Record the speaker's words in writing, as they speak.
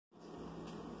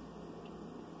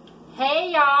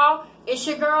Hey y'all, it's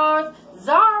your girl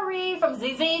Zaris from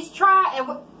ZZ's Try.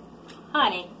 And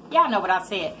honey, y'all know what I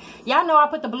said. Y'all know I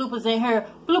put the bloopers in here.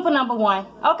 Blooper number 1.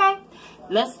 Okay,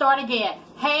 let's start again.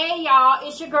 Hey y'all,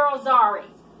 it's your girl Zaris.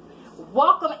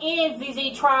 Welcome in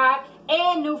ZZ Tribe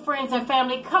and new friends and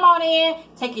family. Come on in,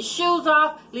 take your shoes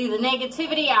off, leave the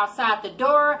negativity outside the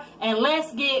door, and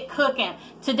let's get cooking.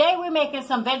 Today we're making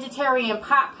some vegetarian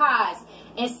pot pies.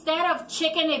 Instead of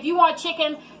chicken, if you want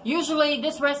chicken, usually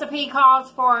this recipe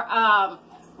calls for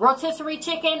rotisserie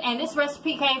chicken, and this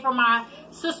recipe came from my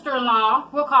sister-in-law.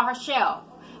 We'll call her Shell.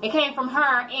 It came from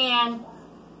her, and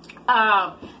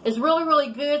it's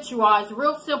really good, you all. It's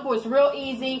real simple. It's real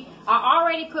easy. I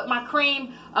already put my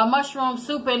cream mushroom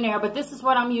soup in there, but this is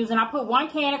what I'm using. I put 1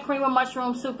 can of cream of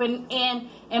mushroom soup in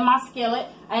my skillet,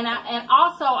 and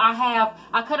also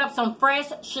I cut up some fresh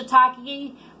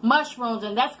shiitake mushrooms,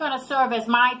 and that's going to serve as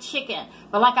my chicken.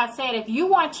 But like I said, if you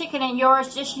want chicken in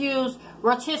yours, just use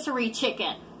rotisserie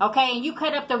chicken. Okay, and you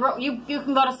cut up you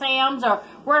can go to Sam's or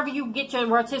wherever you get your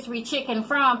rotisserie chicken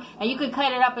from, and you can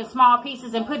cut it up in small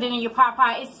pieces and put it in your pot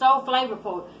pie. It's so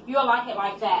flavorful. You'll like it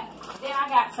like that. Then I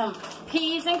got some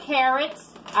peas and carrots.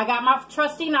 I got my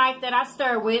trusty knife that I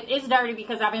stir with. It's dirty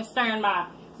because I've been stirring my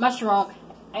mushroom.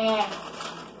 And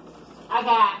I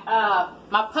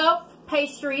got my puff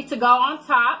pastry to go on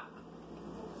top.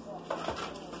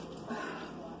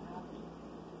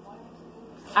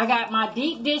 I got my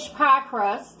deep dish pie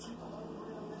crust.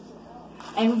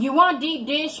 And you want deep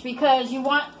dish because you're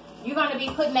going to be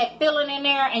putting that filling in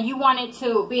there, and you want it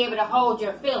to be able to hold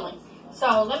your filling.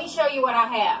 So let me show you what I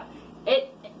have.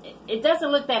 It doesn't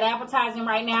look that appetizing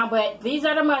right now, but these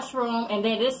are the mushroom, and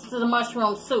then this is the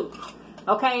mushroom soup.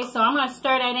 Okay, so I'm going to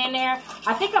stir that in there.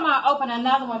 I think I'm going to open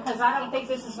another one because I don't think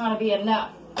this is going to be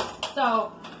enough.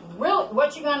 So really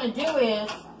what you're going to do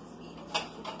is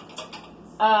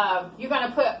you're going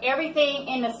to put everything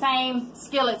in the same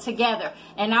skillet together.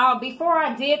 And now, before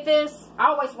I did this, I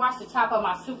always wash the top of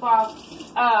my soup off.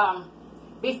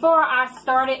 Before I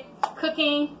started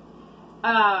cooking,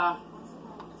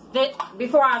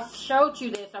 before I showed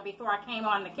you this, or before I came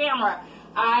on the camera,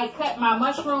 I cut my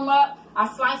mushroom up. I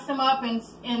sliced them up in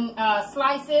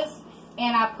slices,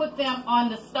 and I put them on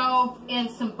the stove in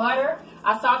some butter.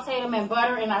 I sauteed them in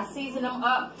butter, and I seasoned them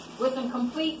up with some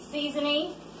complete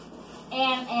seasoning.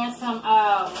 And some,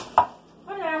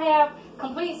 what did I have?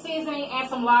 Complete seasoning and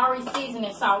some Lowry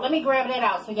seasoning salt. Let me grab that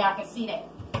out so y'all can see that.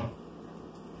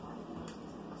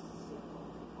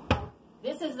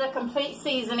 This is the complete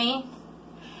seasoning.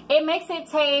 It makes it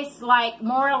taste like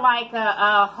more like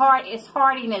it's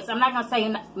hardiness. I'm not going to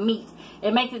say meat.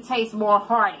 It makes it taste more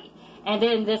hearty. And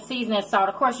then the seasoning salt.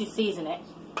 Of course you season it.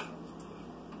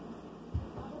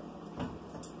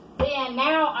 Then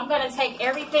now I'm going to take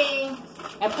everything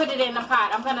and put it in the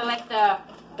pot. I'm going to let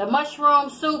the mushroom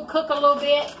soup cook a little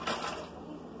bit.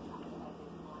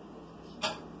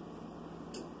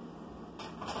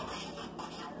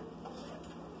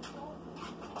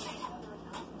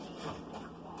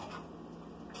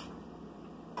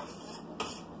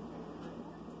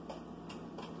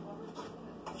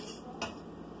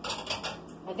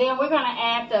 And then we're going to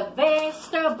add the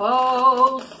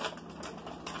vegetables.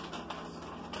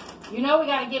 You know we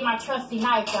got to get my trusty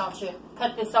knife, don't you?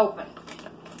 Cut this open.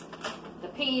 The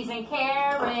peas and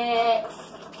carrots.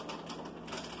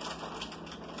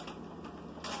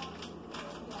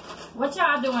 What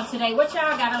y'all doing today? What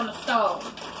y'all got on the stove?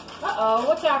 Uh-oh,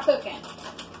 what y'all cooking?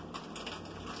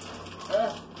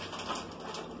 Ugh.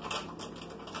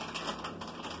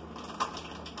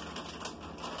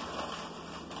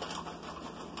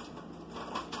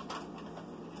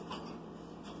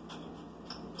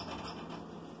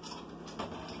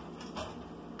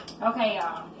 Okay,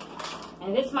 y'all,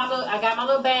 and this is I got my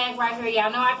little bag right here.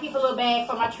 Y'all know I keep a little bag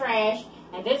for my trash,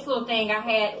 and this little thing I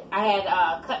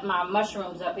had cut my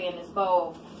mushrooms up in this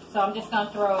bowl. So I'm just gonna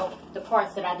throw the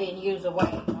parts that I didn't use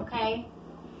away. Okay.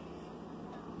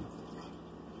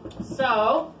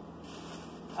 So,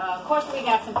 of course we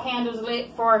got some candles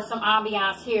lit for some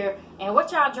ambiance here. And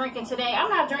what y'all drinking today? I'm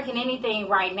not drinking anything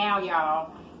right now,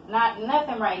 y'all.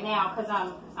 Nothing right now, cause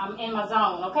I'm in my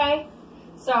zone. Okay.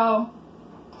 So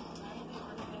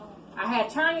I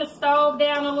had turned the stove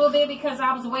down a little bit because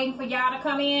I was waiting for y'all to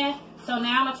come in. So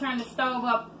now I'm going to turn the stove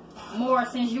up more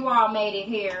since you all made it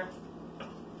here.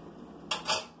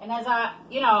 And as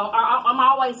I'm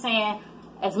always saying,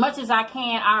 as much as I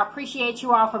can, I appreciate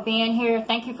you all for being here.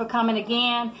 Thank you for coming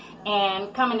again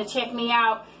and coming to check me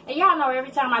out. And y'all know every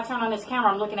time I turn on this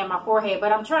camera, I'm looking at my forehead,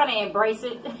 but I'm trying to embrace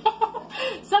it.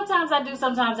 Sometimes I do,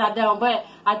 sometimes I don't. But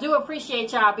I do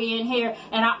appreciate y'all being here.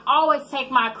 And I always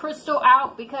take my crystal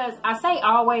out, because I say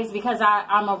always because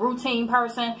I'm a routine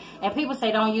person. And people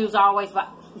say don't use always, but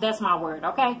that's my word,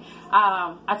 okay?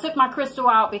 I took my crystal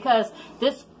out because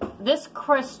this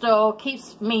crystal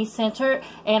keeps me centered,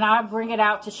 and I bring it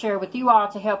out to share with you all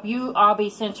to help you all be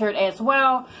centered as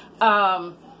well.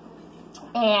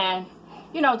 And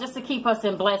you know, just to keep us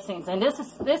in blessings. And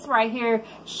this right here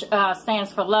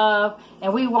stands for love,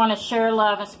 and we want to share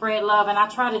love and spread love, and I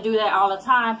try to do that all the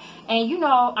time. And you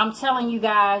know, I'm telling you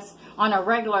guys on a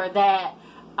regular that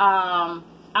I'm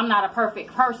not a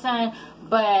perfect person,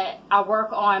 but I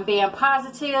work on being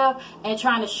positive and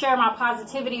trying to share my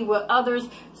positivity with others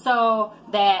so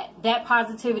that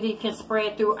positivity can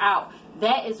spread throughout.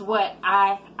 That is what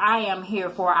I am here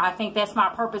for. I think that's my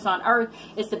purpose on earth,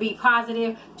 is to be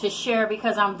positive, to share,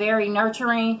 because I'm very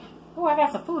nurturing. Oh, I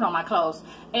got some food on my clothes.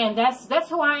 And that's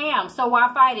who I am. So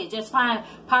why fight it? Just find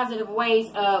positive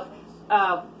ways of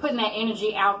putting that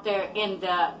energy out there in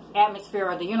the atmosphere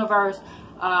of the universe.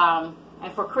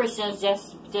 And for Christians,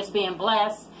 just being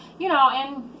blessed, you know,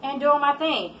 and doing my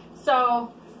thing.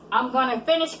 So I'm going to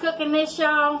finish cooking this,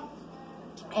 y'all.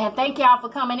 And thank y'all for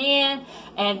coming in,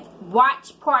 and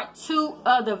watch part 2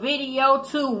 of the video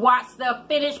to watch the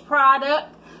finished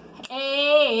product.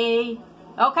 Hey,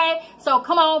 okay, so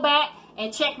come on back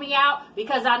and check me out,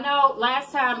 because I know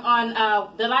last time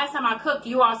on the last time I cooked,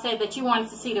 you all said that you wanted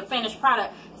to see the finished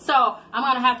product. So I'm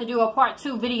gonna have to do a part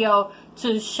 2 video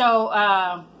to show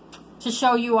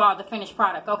you all the finished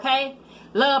product. Okay,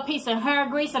 love, peace, and hair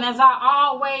grease, and as I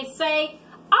always say,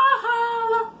 I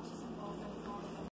holla.